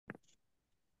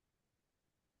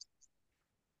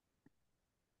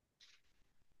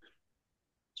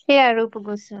श्री रूप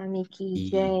गोस्वामी की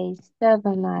जय, सब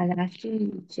हमारा की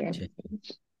जय।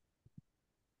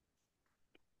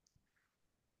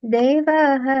 देव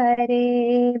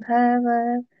हरे भव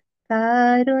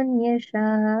कारुण्यशाली,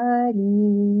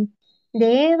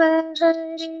 देव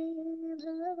हरे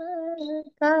भव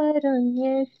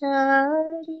कारुण्यशाली,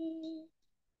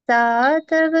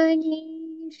 सातवनी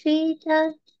शीता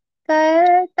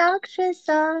कटाक्ष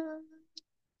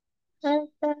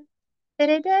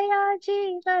हृदया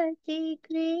जीवति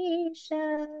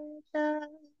कृशतनुरारी,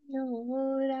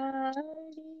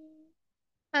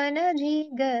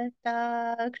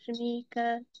 अनधिगताक्ष्मिक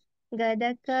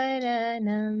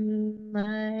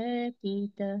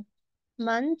गदकरनमर्पित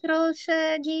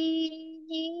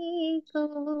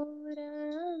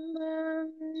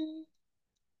मन्त्रोषधीनिकुरम्,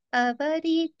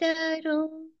 अवरितरोपित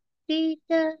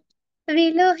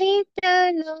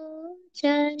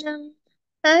विलोहितलोचनम्,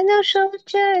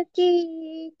 अनुशोचति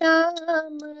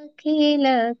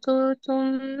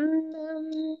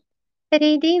तामखिलकुटुम्बम्,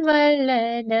 हृदि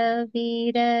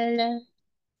वल्ललविरल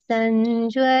सञ्ज्वरपातरि,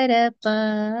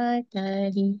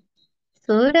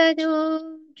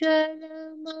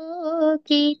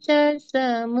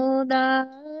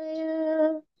 सुरदुज्ज्वलमोकितसमुदाय,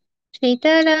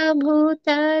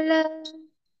 शीतलभूतल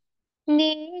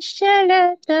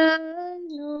निश्चलतनोर्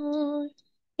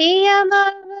इयमवसिदति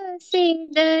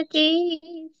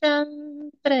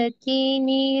सम्प्रति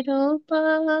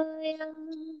निरूपाय,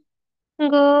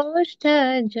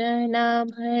 गोष्ठजनाभय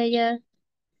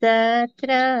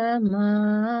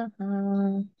सत्रमाः,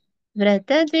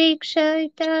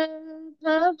 व्रतदीक्षित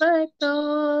भवतो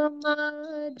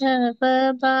माधव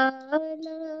बाल,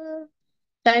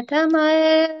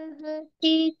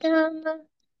 कथमर्हति तम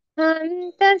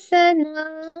हन्त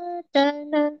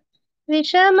सनातन,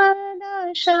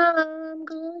 विषमदशां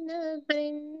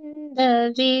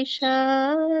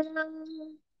गुणवृन्दविशालम्,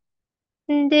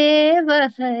 देव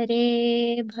हरे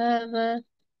भव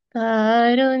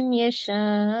कारुण्यशाली,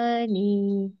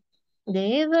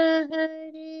 देव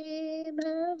हरे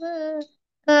भव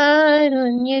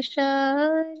कारुण्यशाली,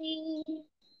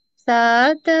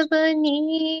 सातवनीशित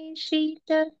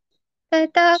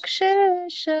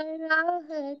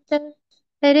कटाक्षशराहत,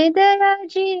 हृदया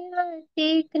जीवति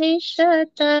कृशतनुरारी,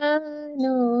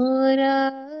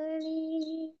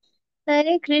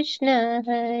 हरे कृष्ण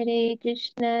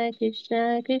कृष्ण कृष्ण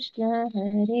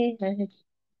हरे हरे,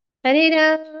 हरे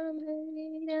राम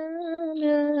राम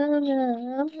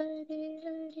राम हरे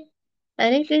हरे,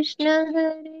 हरे कृष्ण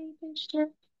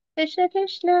कृष्ण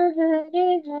कृष्ण हरे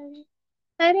हरे,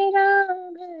 हरे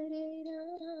राम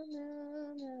राम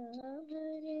राम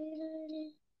हरे हरे,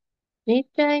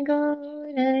 नित्य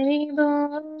गौर हरि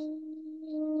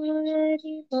बोल,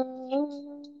 हरि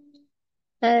बोल,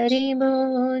 हरि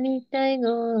बोल, नित्य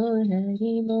गौर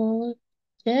हरि बोल,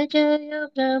 जय जय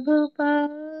प्रभुपाद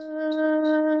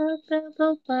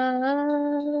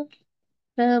प्रभुपाद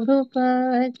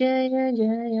प्रभुपाद, जय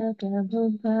जय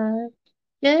प्रभुपाद,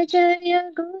 जय जय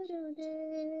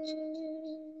गुरुदेव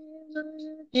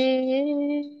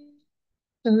गुरुदेव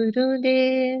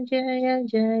गुरुदेव, जय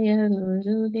जय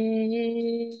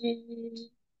गुरुदेव।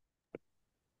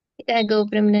 जय गो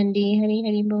ब्रह्मनंदी, हरि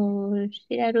हरि बोल।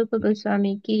 श्री रूप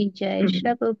गोस्वामी की जय,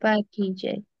 श्री प्रभुपाद की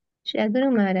जय, श्री गुरु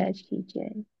महाराज की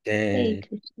जय। हरे Jai.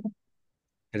 Krishna.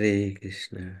 Hare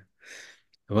Krishna.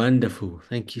 Wonderful.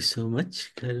 Thank you so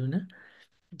much, Karuna.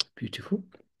 Beautiful.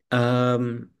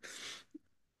 Shyam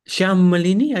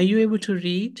Malini, are you able to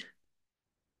read?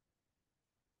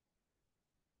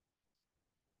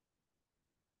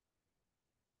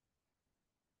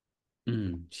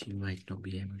 She might not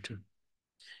be able to.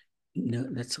 No,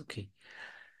 that's okay.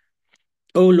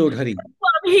 Oh, Lord Hari.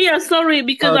 I'm here, sorry,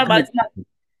 because Oh, I'm at good. my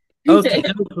Okay,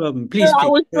 no problem. Please, I please,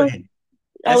 was go ahead. I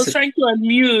That's was okay. trying to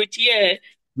unmute, yeah.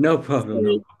 No problem, no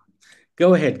Sorry. problem.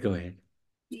 Go ahead, go ahead.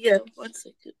 Yeah, 1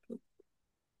 second.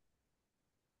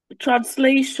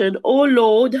 Translation. O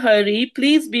Lord, Hari,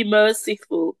 please be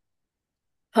merciful.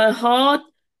 Her heart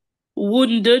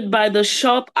wounded by the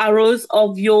sharp arrows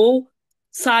of your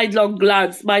sidelong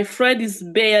glance. My friend is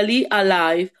barely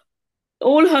alive.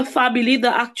 All her family,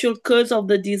 the actual cause of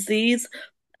the disease,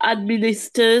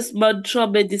 administers mantra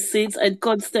medicines and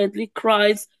constantly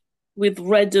cries with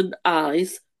reddened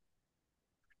eyes.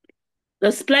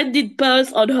 The splendid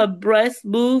pearls on her breast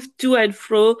move to and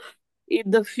fro in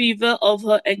the fever of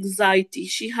her anxiety.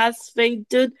 She has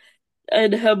fainted,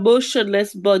 and her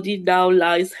motionless body now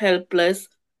lies helpless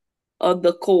on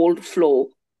the cold floor.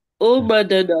 O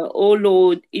Madonna, O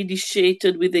Lord,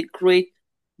 initiated with a great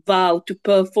vow to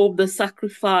perform the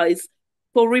sacrifice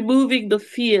for removing the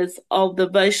fears of the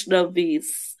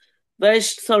Vaishnavis,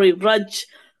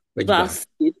 Vrajvasis.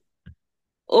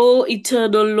 O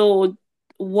eternal Lord,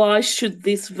 why should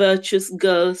this virtuous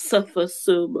girl suffer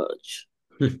so much?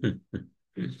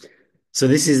 So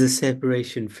this is the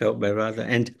separation felt by Radha,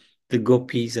 and the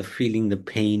gopis are feeling the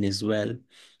pain as well.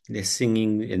 They're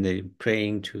singing and they're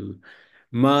praying to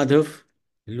Madhav,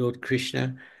 Lord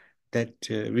Krishna, that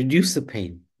reduce the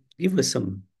pain, give us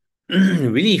some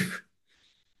relief.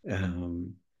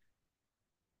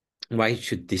 Why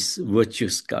should this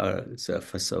virtuous girl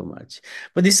suffer so much?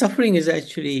 But the suffering is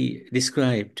actually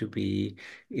described to be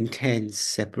intense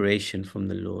separation from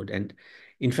the Lord. And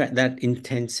in fact, that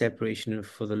intense separation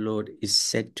for the Lord is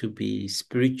said to be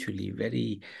spiritually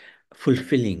very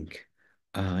fulfilling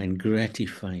and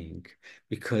gratifying,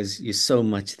 because you're so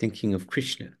much thinking of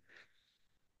Krishna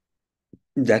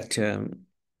that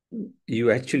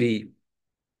you actually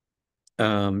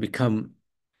become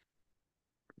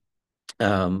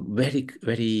very,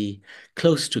 very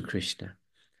close to Krishna.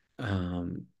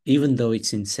 Even though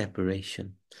it's in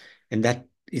separation. And that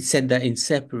it said that in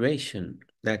separation,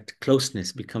 that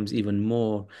closeness becomes even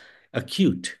more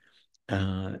acute.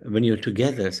 When you're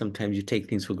together, sometimes you take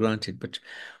things for granted, but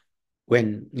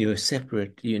when you're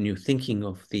separate and you're thinking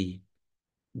of the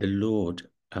Lord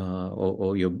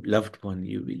or your loved one,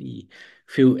 you really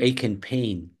feel ache and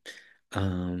pain.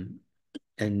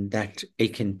 And that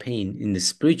ache and pain in the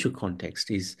spiritual context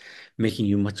is making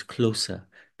you much closer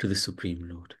to the Supreme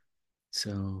Lord.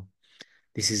 So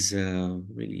this is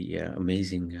really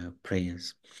amazing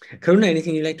prayers. Karuna,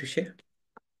 anything you'd like to share?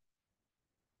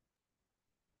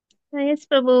 Yes,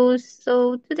 Prabhu.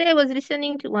 So today I was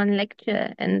listening to one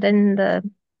lecture, and then the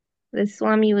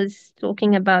Swami was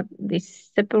talking about this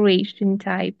separation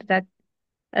type that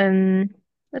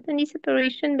not only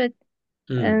separation, but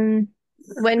Mm, um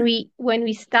when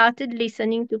we started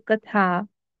listening to Katha,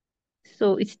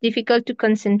 so it's difficult to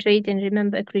concentrate and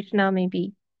remember Krishna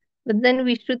maybe. But then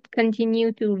we should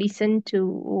continue to listen to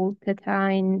all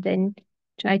Katha and then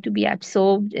try to be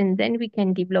absorbed, and then we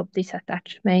can develop this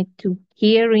attachment to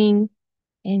hearing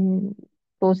and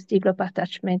both develop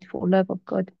attachment for love of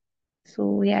God.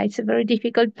 So yeah, it's a very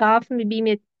difficult path,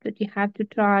 but you have to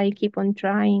try, keep on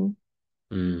trying.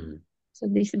 mm, So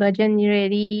this bhajan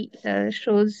really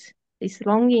shows this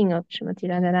longing of Srimati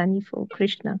Radharani for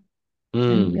Krishna.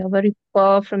 And we mm, are very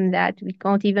far from that. We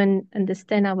can't even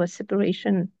understand our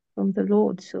separation from the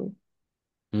Lord. So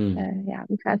mm. yeah,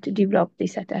 we have to develop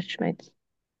this attachment.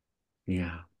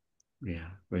 Yeah, yeah,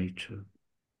 very true.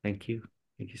 Thank you.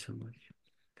 Thank you so much.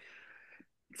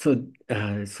 So,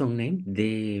 song name,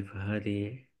 Deva,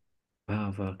 Hare,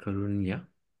 Bhava, Karunya,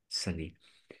 Sali.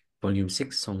 Volume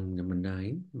 6, song number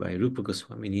 9 by Rupa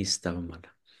Goswami Stavamala.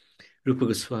 Rupa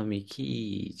Goswami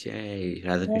ki jai,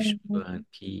 Radha Krishna Bhagavan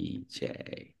ki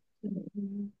jai.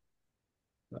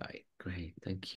 Right, great, thank you.